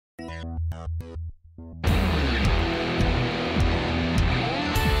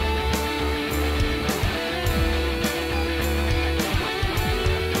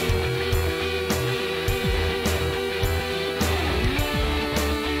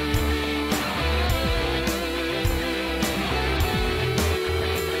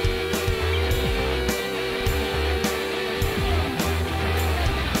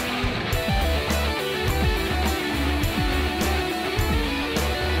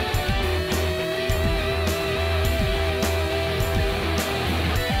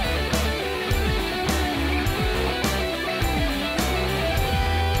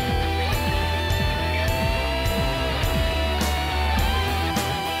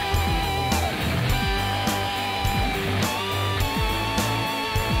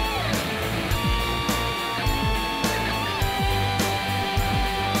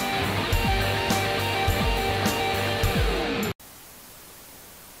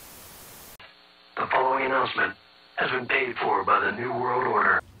Has been paid for by the New World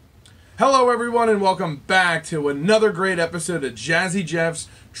Order. Hello everyone and welcome back to another great episode of Jazzy Jeff's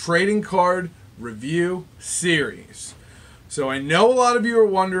Trading Card Review Series. So I know a lot of you are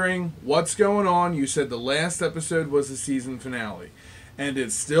wondering what's going on. You said the last episode was the season finale. And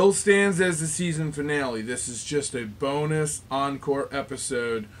it still stands as the season finale. This is just a bonus encore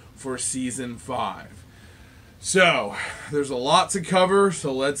episode for season 5. So, there's a lot to cover,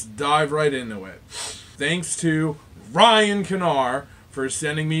 so let's dive right into it. Thanks to Ryan Kennard for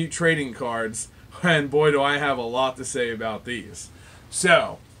sending me trading cards, and boy do I have a lot to say about these.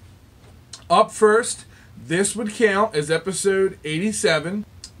 So, up first, this would count as episode 87.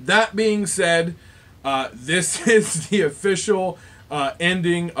 That being said, this is the official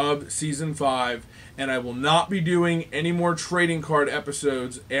ending of season 5, and I will not be doing any more trading card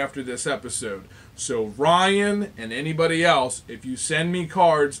episodes after this episode. So Ryan and anybody else, if you send me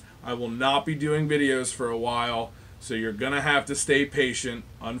cards, I will not be doing videos for a while, so you're going to have to stay patient,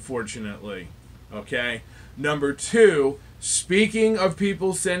 unfortunately. Okay? Number 2, speaking of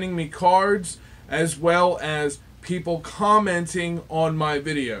people sending me cards, as well as people commenting on my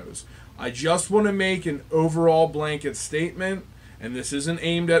videos, I just want to make an overall blanket statement, and this isn't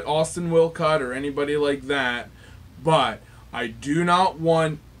aimed at Austin Wilcott or anybody like that, but I do not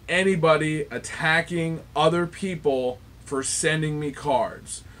want anybody attacking other people for sending me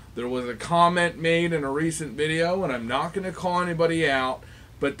cards. There was a comment made in a recent video, and I'm not going to call anybody out,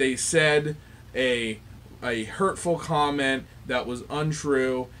 but they said a hurtful comment that was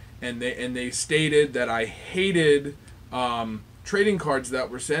untrue, and they stated that I hated trading cards that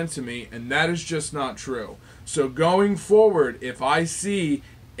were sent to me, and that is just not true. So going forward, if I see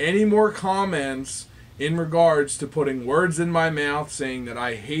any more comments in regards to putting words in my mouth saying that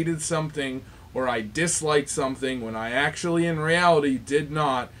I hated something or I disliked something when I actually in reality did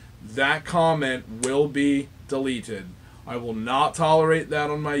not, that comment will be deleted. I will not tolerate that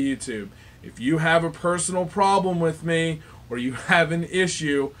on my YouTube. If you have a personal problem with me or you have an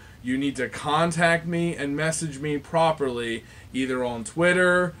issue, you need to contact me and message me properly, either on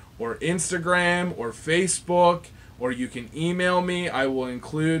Twitter or Instagram or Facebook, or you can email me. I will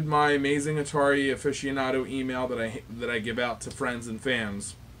include my Amazing Atari aficionado email that I give out to friends and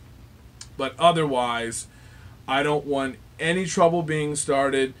fans. But otherwise, I don't want any trouble being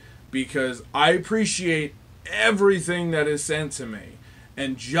started because I appreciate everything that is sent to me.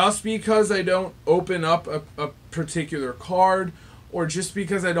 And just because I don't open up a particular card, or just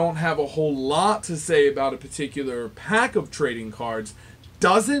because I don't have a whole lot to say about a particular pack of trading cards,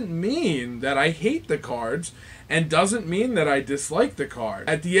 doesn't mean that I hate the cards, and doesn't mean that I dislike the card.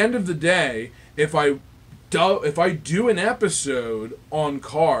 At the end of the day, if I do an episode on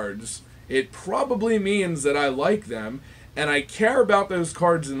cards, it probably means that I like them, and I care about those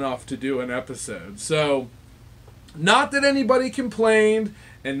cards enough to do an episode. So, not that anybody complained,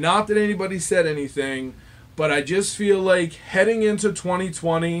 and not that anybody said anything, but I just feel like heading into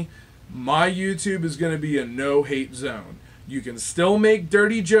 2020, my YouTube is going to be a no-hate zone. You can still make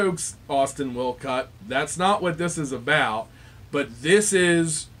dirty jokes, Austin Wilcott. That's not what this is about. But this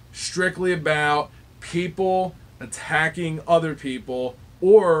is strictly about people attacking other people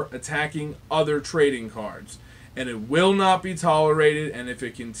or attacking other trading cards. And it will not be tolerated, and if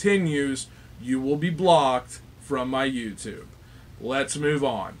it continues, you will be blocked from my YouTube. Let's move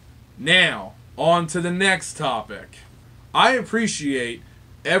on. Now, on to the next topic. I appreciate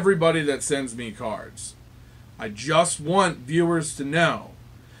everybody that sends me cards. I just want viewers to know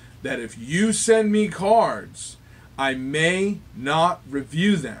that if you send me cards, I may not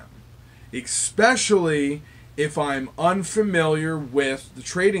review them, especially if I'm unfamiliar with the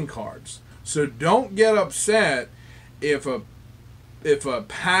trading cards. So don't get upset if a if a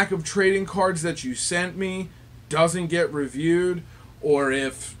pack of trading cards that you sent me doesn't get reviewed, or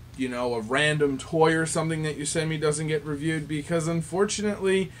if, you know, a random toy or something that you send me doesn't get reviewed, because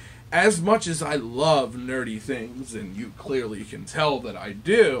unfortunately, as much as I love nerdy things, and you clearly can tell that I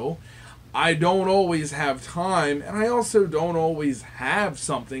do, I don't always have time, and I also don't always have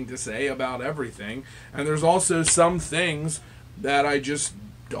something to say about everything, and there's also some things that I just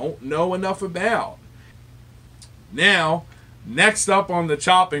don't know enough about. Now, next up on the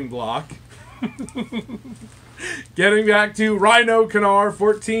chopping block, getting back to Rhino Canar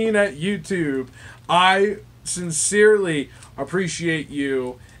 14 at YouTube, I sincerely appreciate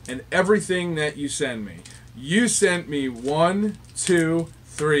you and everything that you send me. You sent me 1, 2,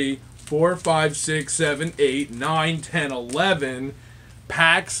 3, 4, 5, 6, 7, 8, 9, 10, 11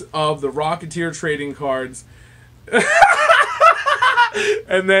 packs of the Rocketeer trading cards.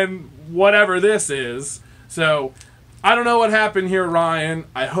 And then whatever this is. So, I don't know what happened here, Ryan.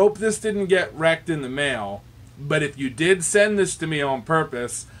 I hope this didn't get wrecked in the mail. But if you did send this to me on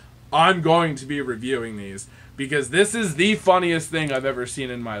purpose, I'm going to be reviewing these. Because this is the funniest thing I've ever seen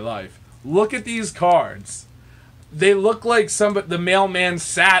in my life. Look at these cards. They look like the mailman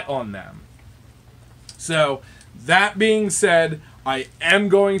sat on them. So, that being said, I am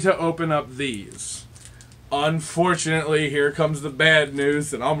going to open up these. Unfortunately, here comes the bad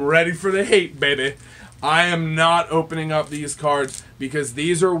news, and I'm ready for the hate, baby. I am not opening up these cards because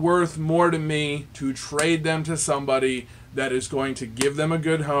these are worth more to me to trade them to somebody that is going to give them a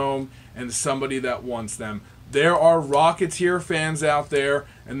good home and somebody that wants them. There are Rocketeer fans out there,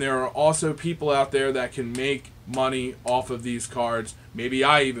 and there are also people out there that can make money off of these cards. Maybe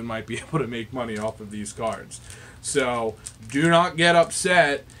I even might be able to make money off of these cards. So, do not get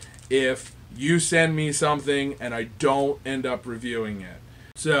upset if you send me something and I don't end up reviewing it.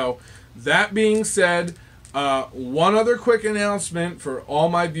 So, that being said, one other quick announcement for all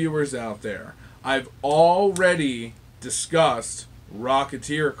my viewers out there. I've already discussed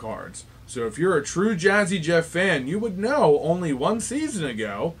Rocketeer cards. So if you're a true Jazzy Jeff fan, you would know only one season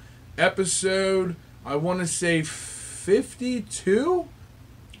ago, episode, I want to say 52,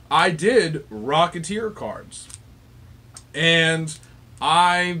 I did Rocketeer cards. And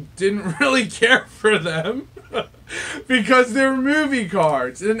I didn't really care for them because they're movie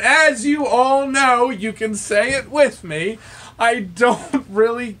cards. And as you all know, you can say it with me, I don't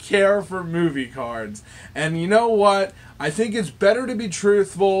really care for movie cards. And you know what? I think it's better to be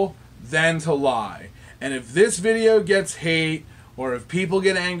truthful than to lie. And if this video gets hate, or if people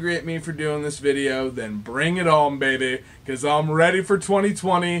get angry at me for doing this video, then bring it on, baby, because I'm ready for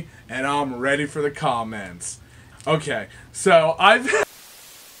 2020, and I'm ready for the comments. Okay, so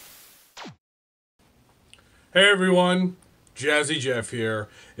Hey everyone, Jazzy Jeff here.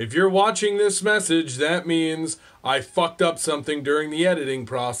 If you're watching this message, that means I fucked up something during the editing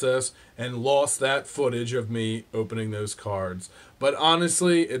process and lost that footage of me opening those cards. But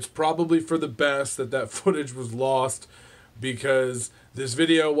honestly, it's probably for the best that that footage was lost, because this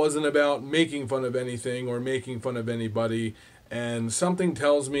video wasn't about making fun of anything or making fun of anybody, and something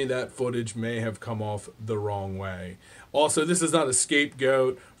tells me that footage may have come off the wrong way. Also, this is not a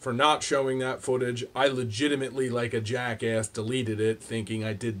scapegoat for not showing that footage. I legitimately, like a jackass, deleted it thinking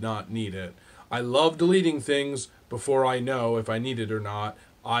I did not need it. I love deleting things before I know if I need it or not.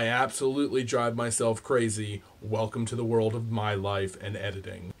 I absolutely drive myself crazy. Welcome to the world of my life and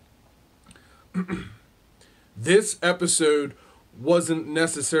editing. This episode wasn't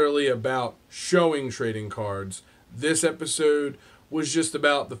necessarily about showing trading cards. This episode was just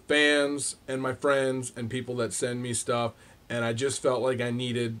about the fans and my friends and people that send me stuff, and I just felt like I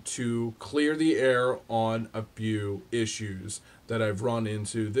needed to clear the air on a few issues that I've run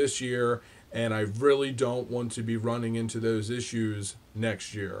into this year, and I really don't want to be running into those issues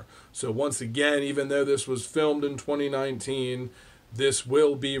next year. So once again, even though this was filmed in 2019, this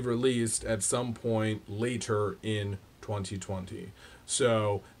will be released at some point later in 2020.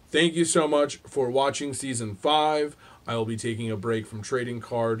 So thank you so much for watching Season 5. I will be taking a break from trading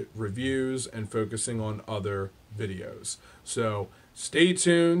card reviews and focusing on other videos. So stay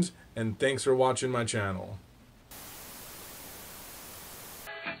tuned, and thanks for watching my channel.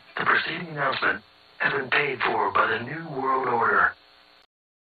 The preceding announcement has been paid for by the New World Order.